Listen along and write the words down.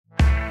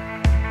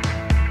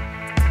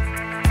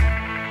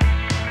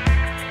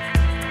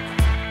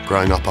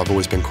Growing up, I've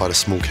always been quite a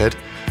small kid.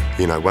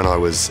 You know, when I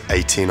was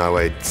 18, I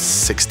weighed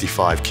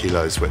 65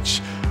 kilos,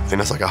 which I think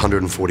that's like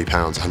 140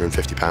 pounds,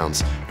 150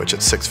 pounds, which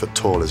at 6 foot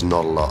tall is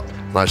not a lot.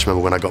 And I just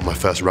remember when I got my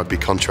first rugby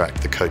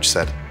contract, the coach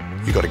said,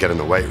 "You got to get in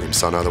the weight room,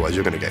 son, otherwise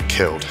you're going to get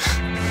killed."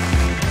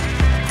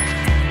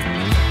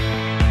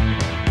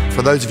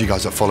 For those of you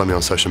guys that follow me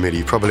on social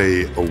media, you're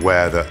probably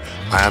aware that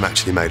I am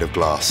actually made of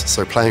glass.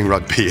 So playing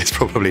rugby is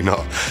probably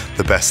not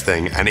the best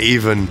thing. And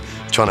even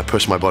trying to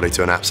push my body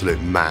to an absolute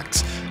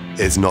max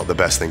is not the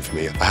best thing for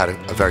me. I had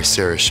a very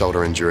serious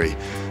shoulder injury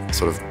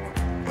sort of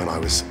when I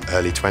was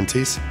early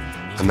 20s,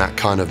 and that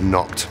kind of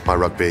knocked my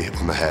rugby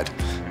on the head.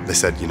 They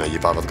said, you know,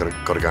 you've either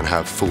got to go and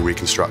have full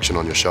reconstruction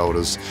on your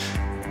shoulders,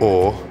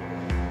 or,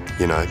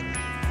 you know,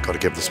 got to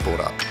give the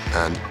sport up.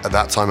 And at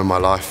that time in my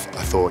life,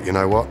 I thought, you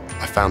know what?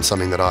 I found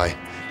something that I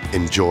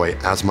enjoy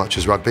as much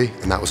as rugby,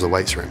 and that was the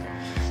weights room.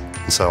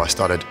 And so I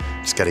started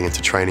just getting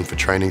into training for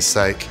training's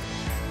sake,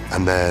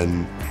 and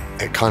then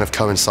it kind of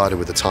coincided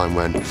with the time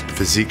when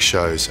physique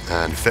shows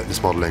and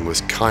fitness modeling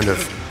was kind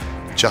of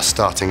just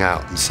starting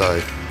out. And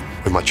so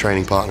with my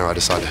training partner, I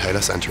decided, hey,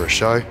 let's enter a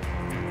show,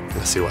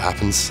 let's see what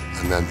happens,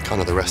 and then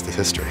kind of the rest is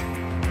history.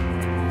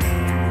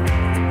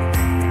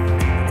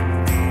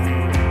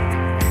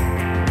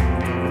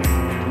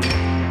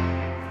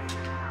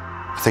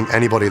 I think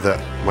anybody that,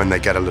 when they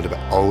get a little bit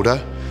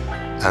older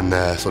and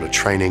their sort of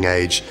training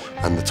age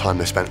and the time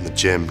they spent in the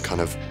gym kind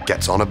of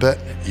gets on a bit,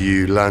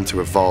 you learn to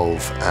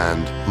evolve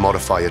and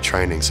modify your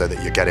training so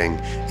that you're getting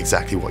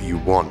exactly what you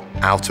want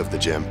out of the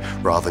gym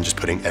rather than just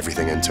putting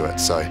everything into it.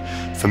 So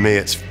for me,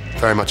 it's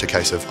very much a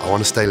case of I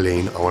want to stay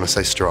lean, I want to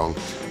stay strong,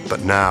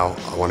 but now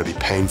I want to be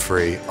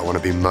pain-free, I want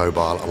to be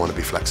mobile, I want to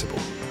be flexible.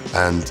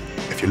 And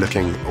if you're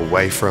looking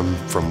away from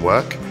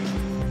work,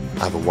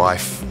 I have a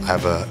wife, I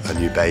have a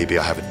new baby,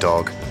 I have a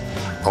dog.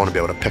 I want to be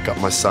able to pick up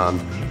my son,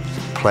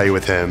 play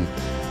with him,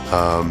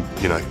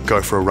 you know,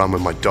 go for a run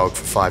with my dog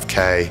for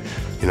 5K,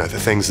 you know, the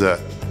things that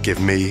give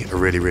me a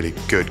really, really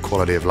good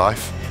quality of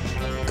life.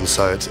 And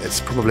so it's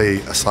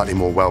probably a slightly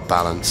more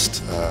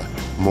well-balanced,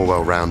 more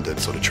well-rounded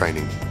sort of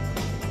training.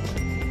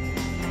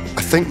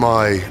 I think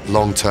my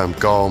long-term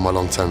goal, my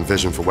long-term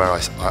vision for where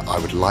I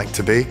would like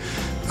to be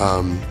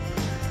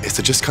is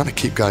to just kind of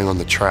keep going on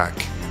the track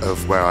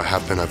of where I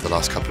have been over the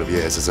last couple of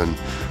years, as in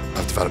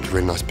I've developed a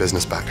really nice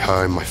business back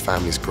home, my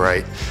family's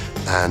great,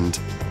 and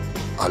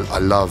I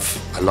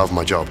love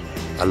my job.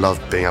 I love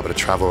being able to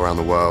travel around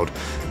the world,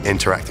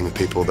 interacting with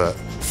people that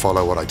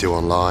follow what I do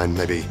online.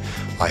 Maybe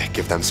I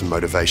give them some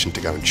motivation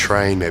to go and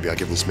train, maybe I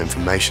give them some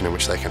information in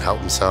which they can help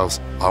themselves.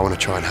 I want to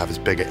try and have as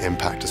big an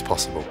impact as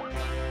possible.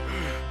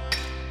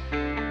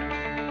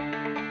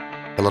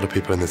 A lot of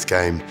people in this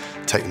game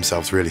take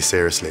themselves really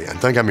seriously, and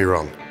don't get me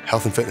wrong,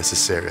 health and fitness is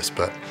serious,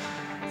 but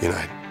you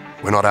know,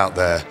 we're not out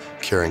there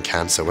curing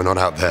cancer, we're not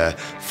out there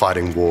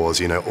fighting wars,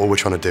 you know, all we're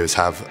trying to do is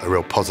have a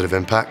real positive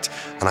impact.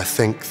 And I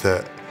think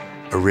that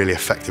a really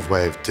effective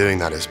way of doing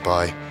that is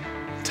by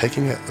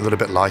taking it a little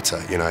bit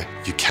lighter, you know.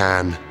 You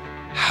can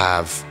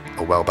have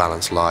a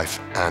well-balanced life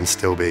and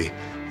still be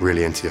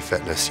really into your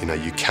fitness, you know.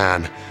 You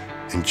can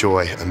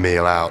enjoy a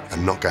meal out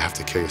and not have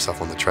to kill yourself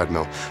on the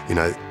treadmill. You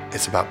know,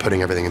 it's about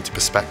putting everything into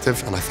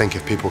perspective, and I think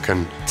if people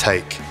can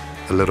take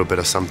a little bit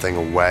of something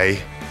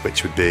away,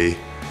 which would be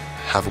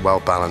have a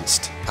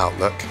well-balanced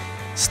outlook,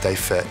 stay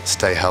fit,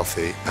 stay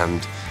healthy,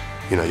 and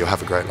you know, you'll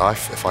have a great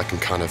life. If I can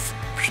kind of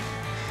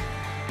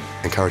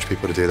encourage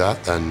people to do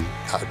that, then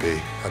that'd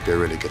be a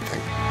really good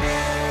thing.